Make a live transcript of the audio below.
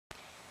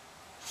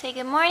Say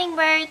good morning,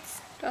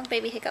 birds. Don't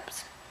baby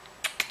Hiccups.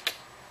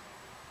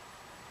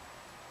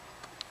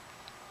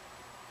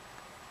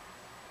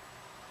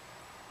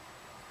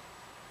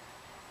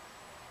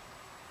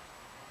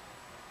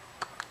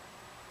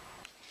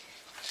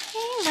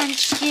 Hey,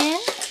 Munchkin.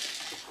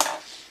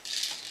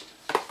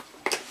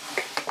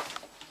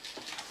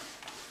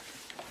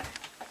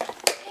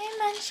 Hey,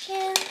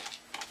 Munchkin.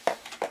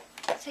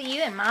 So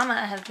you and Mama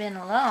have been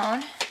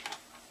alone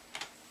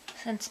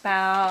since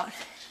about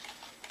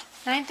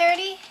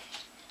 9:30,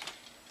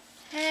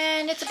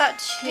 and it's about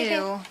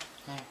 2.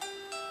 Hi.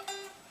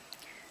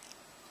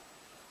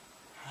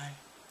 Hi.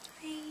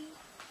 Hi.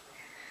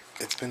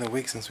 It's been a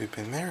week since we've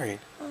been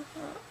married.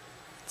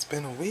 It's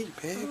been a week,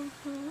 babe.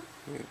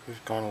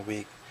 We've gone a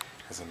week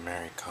as a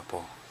married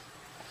couple.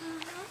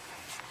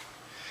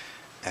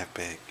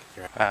 Epic.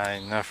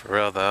 No, for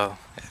real though.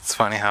 It's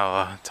funny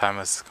how time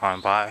has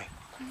gone by.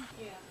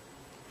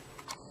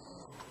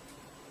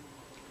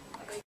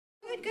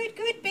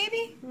 Good,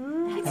 baby.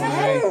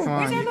 Hey, come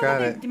on, you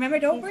got it. Remember,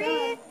 don't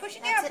breathe. Push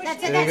it down. Push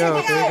it down. There you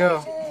go, there you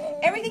go.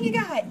 Everything you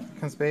got.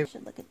 Comes, babe.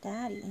 Should look at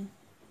Daddy.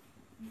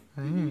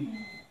 Yeah,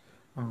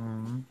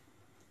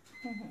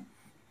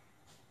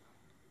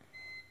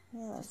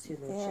 let's do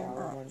very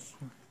much.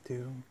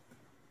 Do.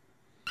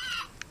 Oh,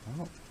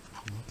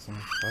 that's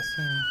some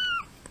fussing.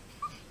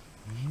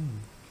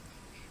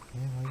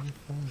 Yeah, why you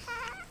fuss?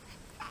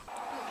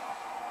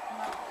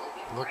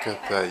 Look at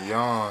that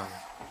yawn.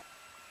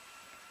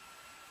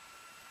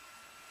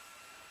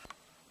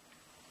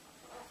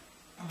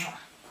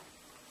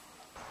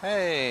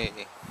 Hey.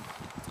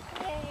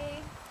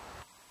 Hey.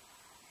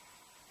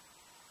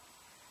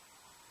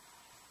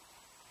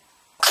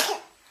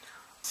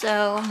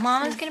 So,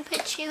 Mama's gonna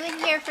put you in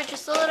here for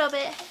just a little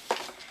bit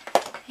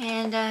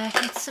and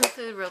get some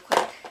food real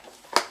quick.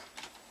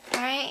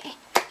 Alright?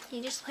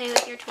 You just play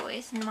with your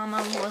toys and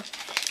Mama will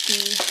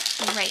be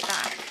right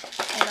back.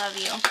 I love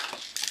you.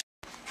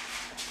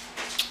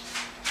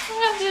 Isn't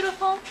that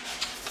beautiful?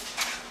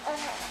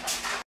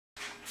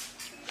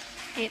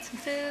 Ate some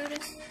food.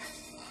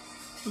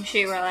 And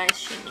she realized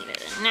she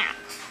needed a nap.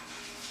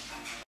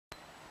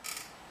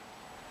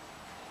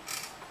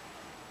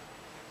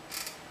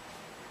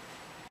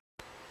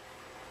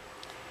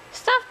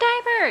 Stuffed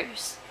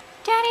diapers!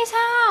 Daddy's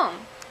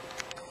home!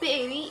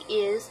 Baby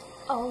is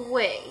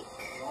awake.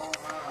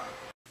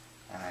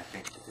 And I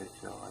think it did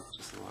feel like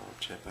just a little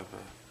chip of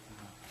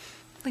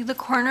a... Like the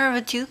corner of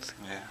a tooth?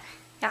 Yeah.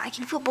 Yeah, I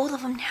can feel both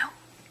of them now.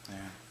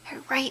 Yeah.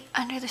 They're right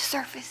under the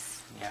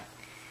surface. Yeah.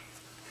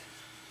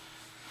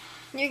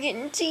 You're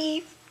getting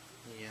teeth.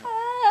 Yeah.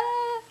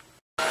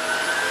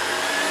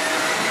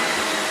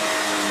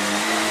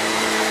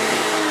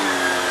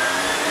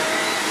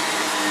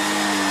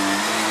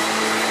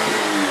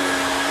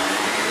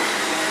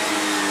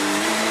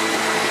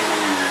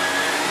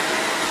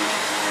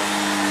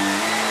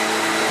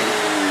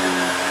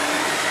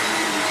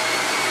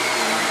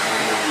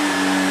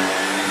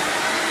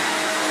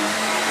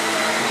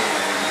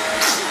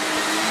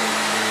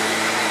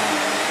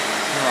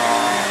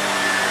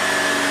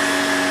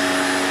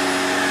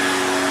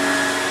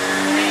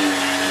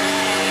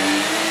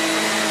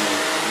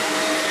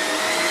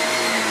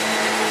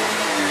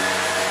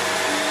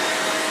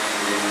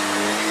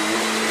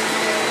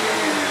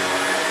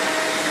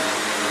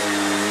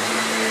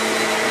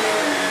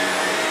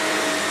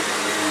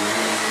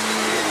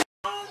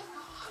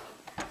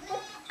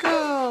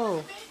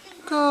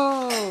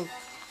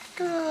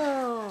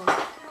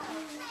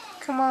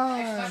 Come on.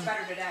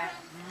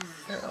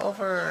 You're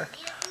over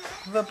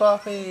the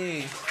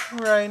puppy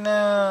right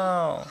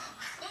now.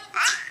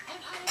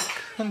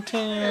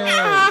 Continue.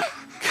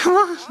 Come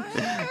on.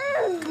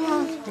 Come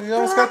on. We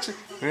almost got you.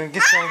 We're gonna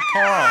get you on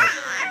camera.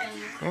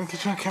 We're gonna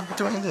get you on camera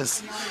doing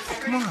this.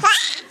 Come on.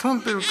 Come on,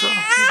 baby girl.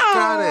 You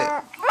got it.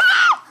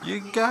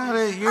 You got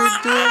it. You're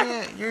doing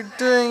it. You're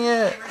doing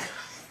it.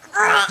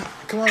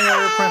 Come on,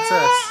 warrior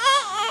princess.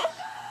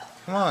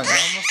 Come on. You're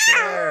almost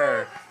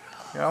there.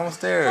 You're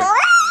almost there.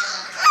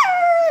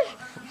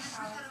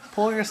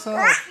 Pull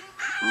yourself.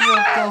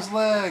 Lift those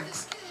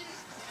legs.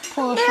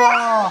 Push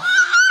off.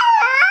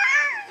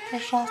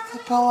 Push off the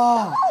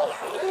pillow.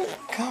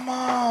 Come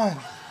on.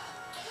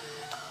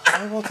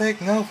 I will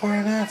take no for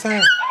an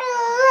answer.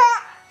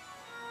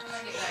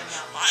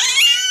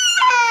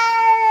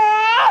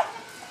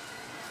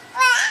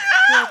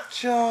 Good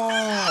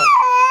job.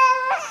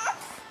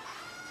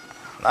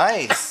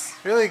 Nice.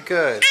 Really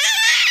good.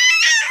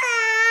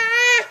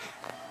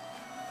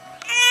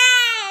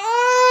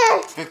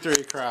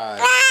 Victory cry.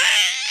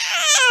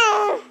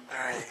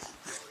 Alright.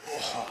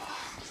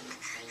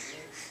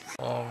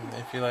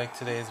 If you like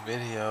today's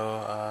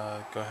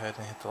video, go ahead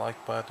and hit the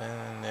like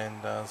button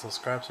and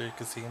subscribe so you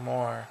can see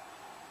more.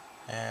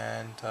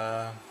 And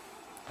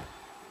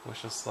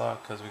wish us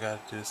luck because we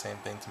got to do the same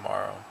thing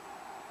tomorrow.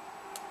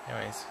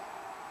 Anyways,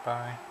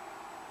 bye.